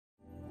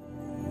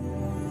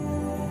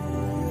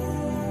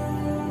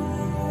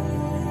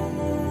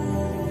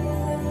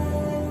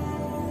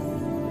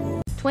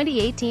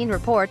2018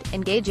 report,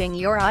 engaging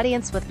your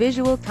audience with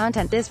visual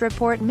content. This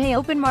report may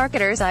open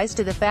marketers' eyes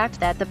to the fact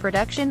that the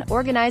production,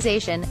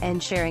 organization,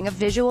 and sharing of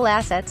visual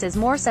assets is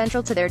more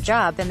central to their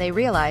job than they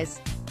realize.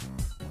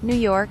 New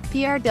York,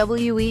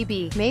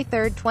 PRWEB, May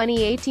 3,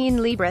 2018.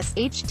 Libris,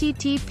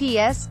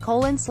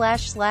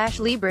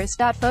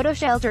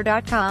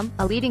 https://libris.photoshelter.com,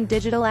 a leading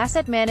digital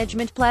asset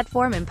management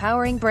platform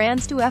empowering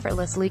brands to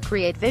effortlessly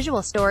create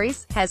visual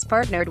stories, has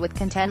partnered with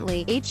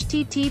Contently,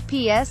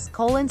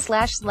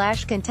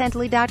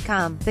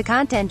 https://contently.com, the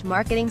content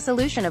marketing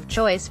solution of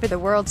choice for the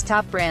world's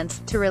top brands,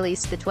 to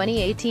release the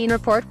 2018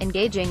 report,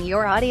 engaging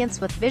your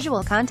audience with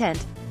visual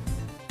content.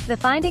 The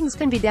findings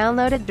can be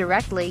downloaded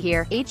directly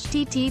here,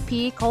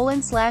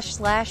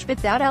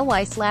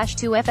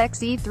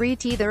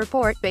 http://bit.ly/2fxe3t. The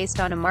report, based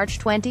on a March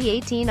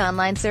 2018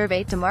 online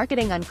survey to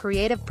marketing on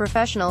creative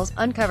professionals,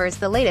 uncovers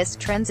the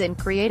latest trends in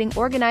creating,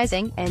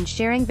 organizing, and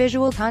sharing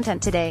visual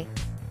content today.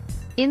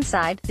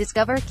 Inside,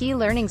 discover key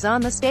learnings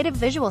on the state of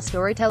visual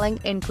storytelling,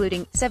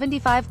 including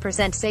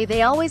 75% say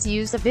they always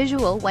use a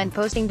visual when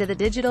posting to the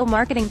digital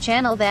marketing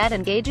channel that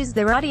engages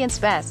their audience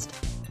best.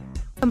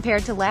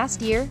 Compared to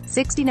last year,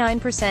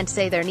 69%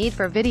 say their need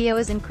for video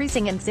is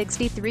increasing and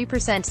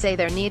 63% say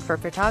their need for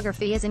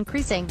photography is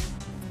increasing.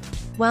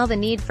 While the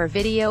need for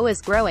video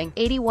is growing,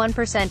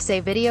 81% say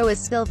video is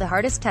still the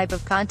hardest type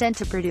of content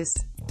to produce.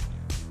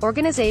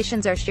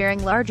 Organizations are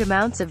sharing large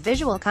amounts of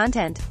visual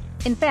content.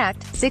 In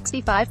fact,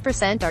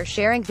 65% are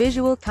sharing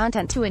visual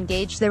content to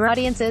engage their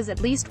audiences at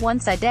least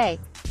once a day.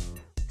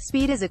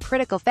 Speed is a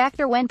critical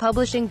factor when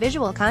publishing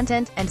visual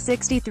content, and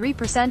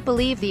 63%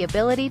 believe the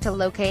ability to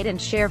locate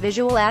and share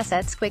visual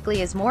assets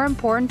quickly is more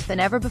important than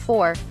ever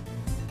before.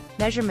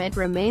 Measurement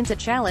remains a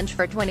challenge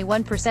for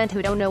 21%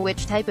 who don't know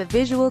which type of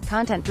visual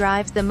content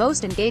drives the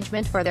most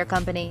engagement for their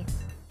company.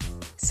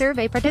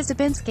 Survey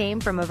participants came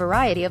from a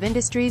variety of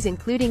industries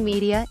including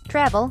media,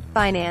 travel,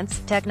 finance,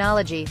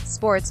 technology,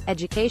 sports,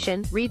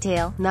 education,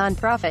 retail,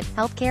 nonprofit,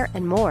 healthcare,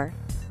 and more.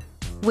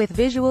 With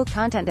visual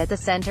content at the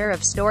center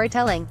of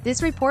storytelling,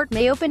 this report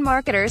may open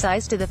marketers'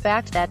 eyes to the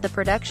fact that the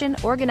production,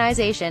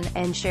 organization,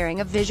 and sharing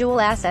of visual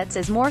assets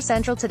is more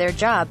central to their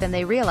job than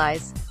they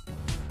realize.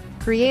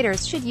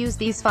 Creators should use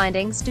these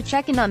findings to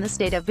check in on the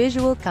state of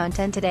visual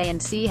content today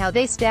and see how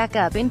they stack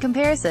up in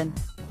comparison.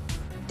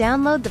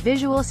 Download the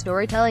visual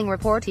storytelling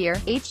report here,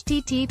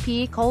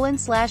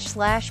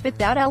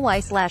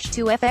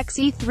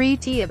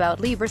 http://bit.ly/2fxe3t. About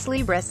Libris.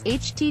 Libris,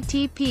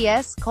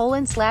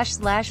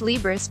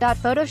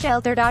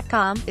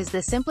 https://libris.photoshelter.com, is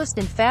the simplest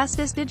and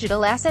fastest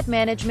digital asset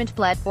management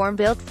platform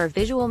built for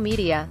visual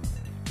media.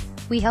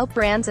 We help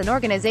brands and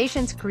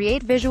organizations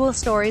create visual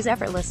stories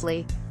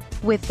effortlessly.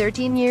 With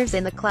 13 years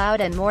in the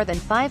cloud and more than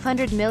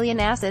 500 million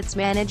assets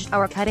managed,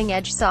 our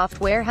cutting-edge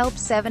software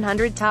helps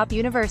 700 top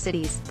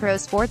universities, pro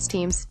sports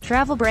teams,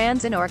 travel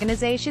brands and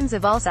organizations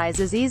of all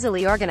sizes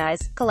easily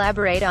organize,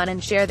 collaborate on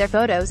and share their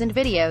photos and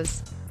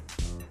videos.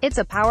 It's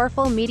a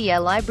powerful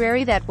media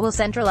library that will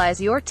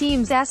centralize your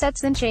team's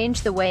assets and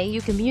change the way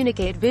you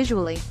communicate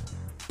visually.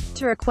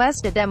 To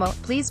request a demo,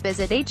 please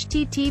visit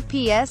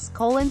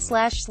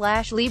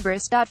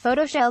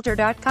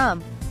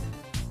https://libris.photoshelter.com.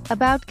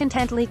 About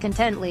Contently.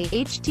 Contently,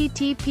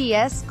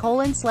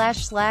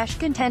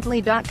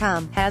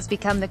 https://contently.com, has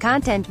become the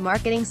content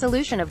marketing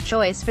solution of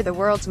choice for the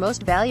world's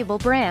most valuable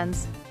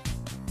brands.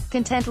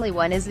 Contently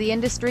One is the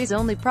industry's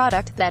only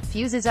product that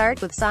fuses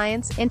art with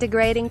science,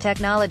 integrating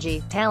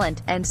technology,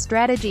 talent, and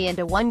strategy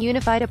into one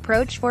unified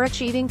approach for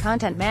achieving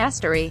content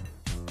mastery.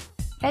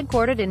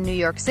 Headquartered in New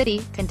York City,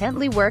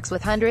 Contently works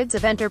with hundreds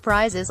of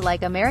enterprises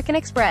like American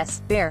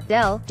Express, Bear,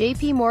 Dell,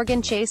 JP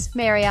Morgan Chase,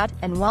 Marriott,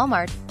 and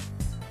Walmart.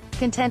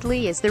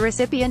 Contently is the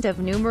recipient of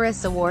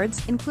numerous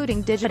awards,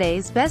 including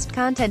Digiday's Best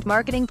Content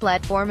Marketing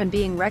Platform and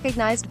being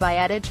recognized by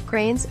Adage,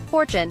 Cranes,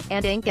 Fortune,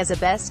 and Inc. as a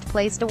best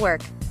place to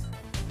work.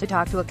 To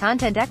talk to a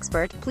content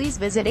expert, please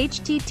visit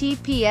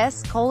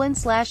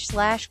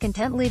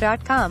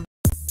https://contently.com.